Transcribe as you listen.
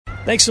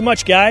Thanks so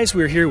much, guys.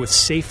 We're here with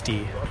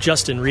safety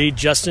Justin Reed.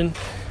 Justin,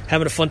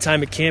 having a fun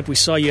time at camp. We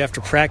saw you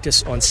after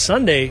practice on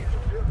Sunday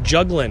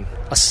juggling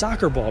a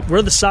soccer ball.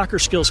 Where do the soccer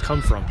skills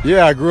come from?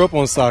 Yeah, I grew up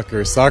on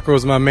soccer. Soccer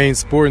was my main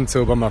sport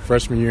until about my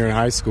freshman year in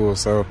high school.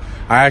 So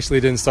I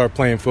actually didn't start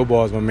playing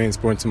football as my main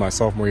sport until my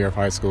sophomore year of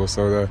high school.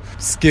 So the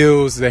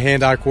skills, the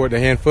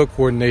hand-foot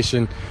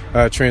coordination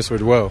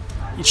transferred well.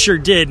 It sure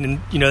did, and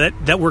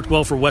that worked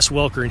well for Wes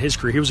Welker in his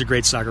career. He was a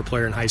great soccer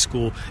player in high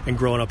school and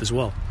growing up as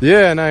well.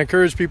 Yeah, and I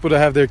encourage people to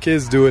have their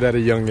kids do it at a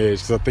young age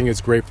because I think it's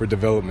great for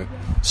development.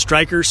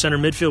 Striker, center,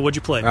 midfield, what'd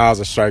you play? I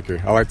was a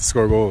striker. I like to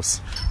score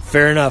goals.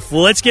 Fair enough.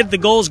 Well, let's get the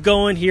goals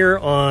going here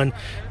on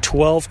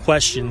 12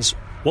 questions.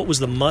 What was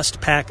the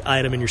must-pack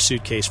item in your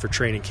suitcase for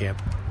training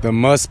camp? The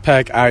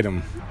must-pack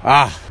item?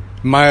 My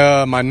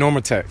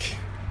Normatec.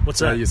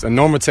 What's that? A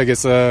Normatec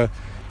is a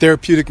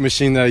therapeutic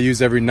machine that I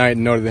use every night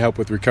in order to help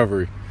with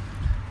recovery.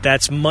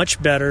 That's much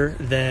better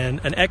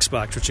than an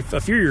Xbox, which a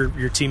few of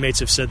your teammates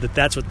have said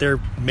that's what their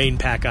main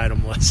pack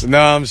item was. No,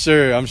 I'm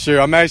sure.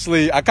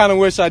 I kind of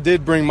wish I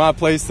did bring my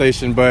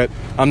PlayStation, but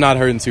I'm not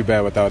hurting too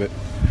bad without it.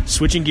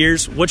 Switching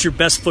gears, what's your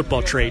best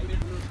football trait?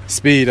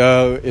 Speed,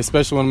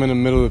 especially when I'm in the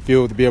middle of the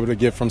field, to be able to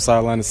get from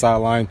sideline to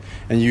sideline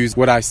and use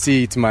what I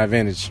see to my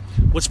advantage.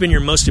 What's been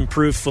your most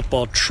improved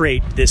football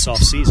trait this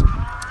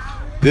offseason?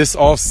 This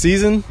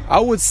off-season, I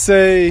would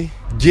say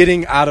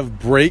getting out of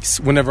breaks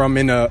whenever I'm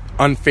in an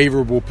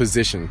unfavorable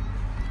position.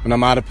 When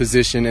I'm out of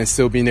position and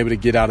still being able to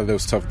get out of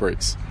those tough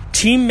breaks.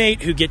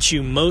 Teammate who gets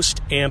you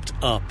most amped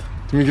up?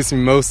 Who gets me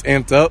most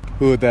amped up?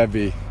 Who would that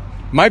be?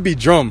 Might be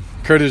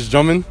Curtis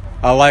Drummond.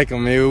 I like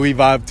him. Maybe we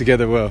vibe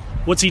together well.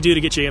 What's he do to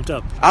get you amped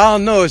up? I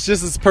don't know. It's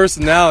just his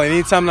personality.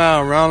 Anytime that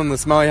I'm around him, the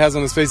smile he has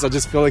on his face, I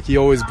just feel like he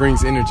always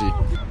brings energy.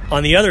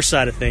 On the other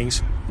side of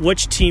things,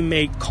 which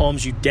teammate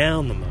calms you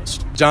down the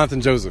most?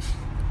 Jonathan Joseph.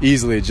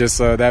 Easily. Just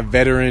that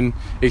veteran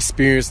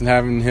experience and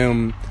having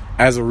him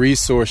as a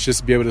resource just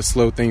to be able to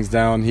slow things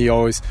down. He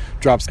always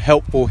drops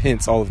helpful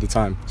hints all of the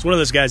time. It's one of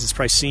those guys that's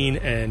probably seen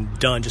and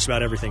done just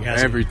about everything,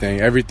 hasn't he?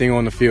 Everything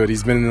on the field.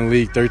 He's been in the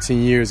league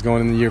 13 years,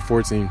 going into year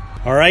 14.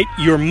 All right,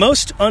 your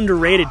most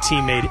underrated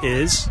teammate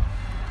is?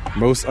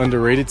 Most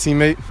underrated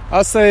teammate?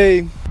 I'll say,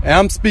 and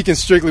I'm speaking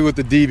strictly with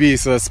the DB,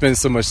 so I spend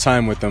so much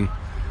time with them,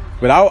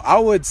 but I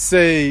would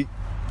say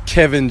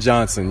Kevin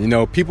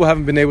Johnson. People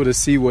haven't been able to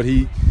see what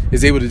he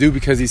is able to do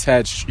because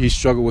he's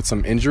struggled with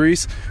some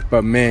injuries,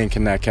 but man,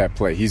 can that cat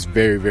play. He's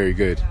very, very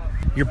good.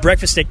 Your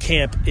breakfast at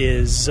camp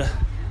is?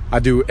 I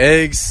do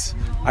eggs.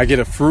 I get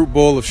a fruit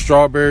bowl of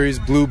strawberries,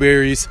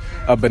 blueberries,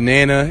 a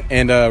banana,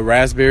 and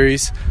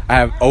raspberries. I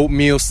have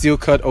oatmeal,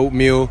 steel-cut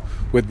oatmeal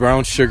with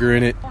brown sugar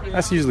in it.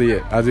 That's usually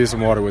it. I'll do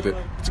some water with it.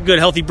 It's a good,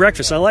 healthy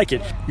breakfast. I like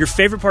it. Your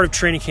favorite part of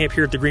training camp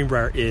here at the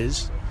Greenbrier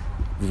is?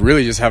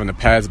 Really just having the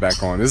pads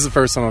back on. This is the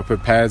first time I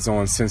put pads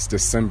on since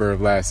December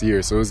of last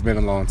year, so it's been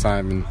a long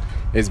time, and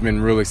it's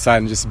been really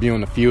exciting just to be on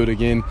the field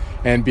again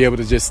and be able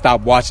to just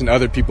stop watching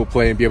other people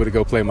play and be able to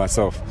go play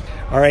myself.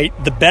 All right,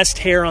 the best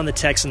hair on the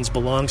Texans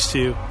belongs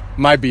to?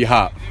 Might be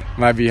Hop.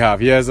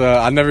 He has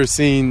I've never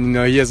seen,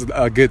 he has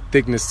a good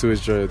thickness to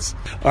his dreads.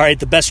 All right,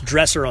 the best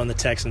dresser on the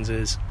Texans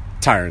is?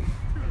 Tyron.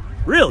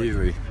 Really?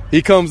 Easily.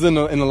 He comes in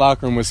the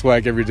locker room with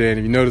swag every day, and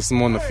if you notice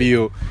him on the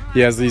field, he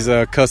has these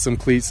custom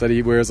cleats that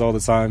he wears all the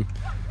time.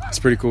 It's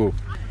pretty cool.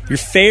 Your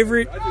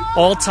favorite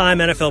all-time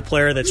NFL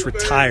player that's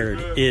retired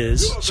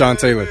is? Sean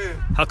Taylor.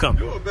 How come?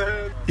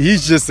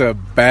 He's just a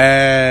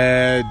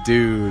bad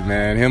dude,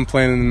 man. Him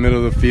playing in the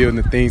middle of the field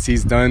and the things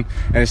he's done,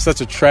 and it's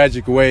such a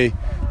tragic way,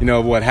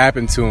 of what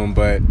happened to him,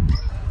 but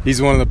he's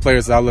one of the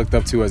players that I looked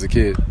up to as a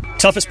kid.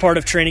 Toughest part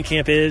of training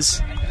camp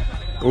is?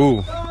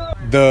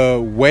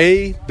 The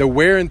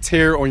wear and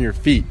tear on your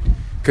feet,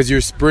 because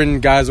you're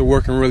sprinting, guys are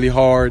working really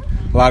hard.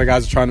 A lot of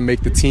guys are trying to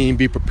make the team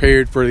be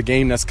prepared for the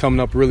game that's coming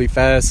up really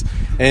fast,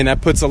 and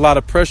that puts a lot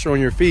of pressure on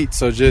your feet.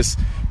 So just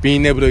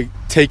being able to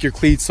take your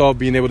cleats off,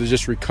 being able to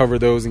just recover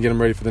those and get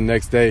them ready for the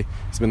next day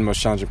has been the most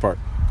challenging part.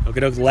 Okay,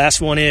 the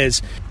last one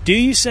is, do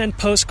you send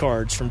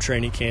postcards from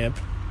training camp?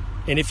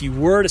 And if you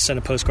were to send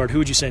a postcard, who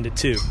would you send it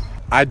to?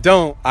 I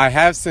don't. I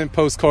have sent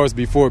postcards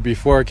before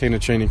I came to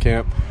training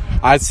camp.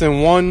 I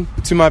send one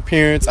to my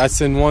parents. I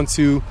send one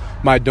to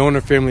my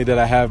donor family that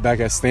I have back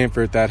at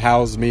Stanford that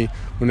housed me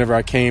whenever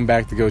I came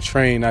back to go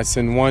train. I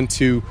send one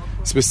to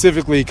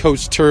specifically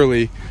Coach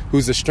Turley,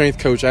 who's a strength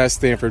coach at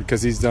Stanford,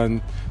 because he's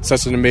done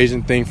such an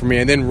amazing thing for me.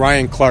 And then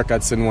Ryan Clark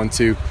I'd send one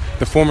to,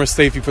 the former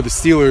safety for the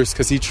Steelers,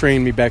 because he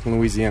trained me back in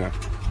Louisiana.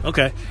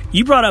 Okay.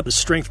 You brought up a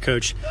strength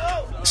coach.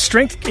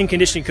 Strength and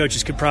conditioning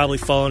coaches could probably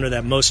fall under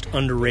that most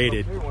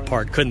underrated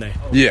part, couldn't they?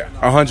 Yeah,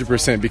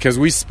 100%, because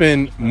we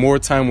spend more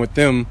time with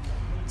them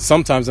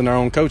sometimes than our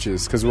own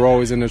coaches, because we're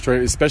always in the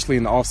training, especially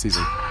in the off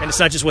season. And it's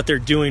not just what they're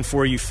doing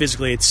for you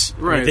physically; it's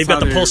right. They've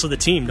got the pulse of the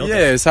team, don't they?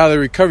 Yeah, it's how they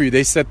recover you.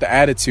 They set the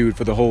attitude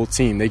for the whole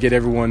team. They get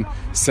everyone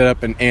set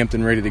up and amped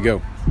and ready to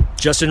go.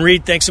 Justin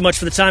Reed, thanks so much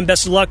for the time.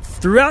 Best of luck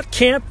throughout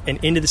camp and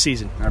into the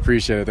season. I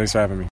appreciate it. Thanks for having me.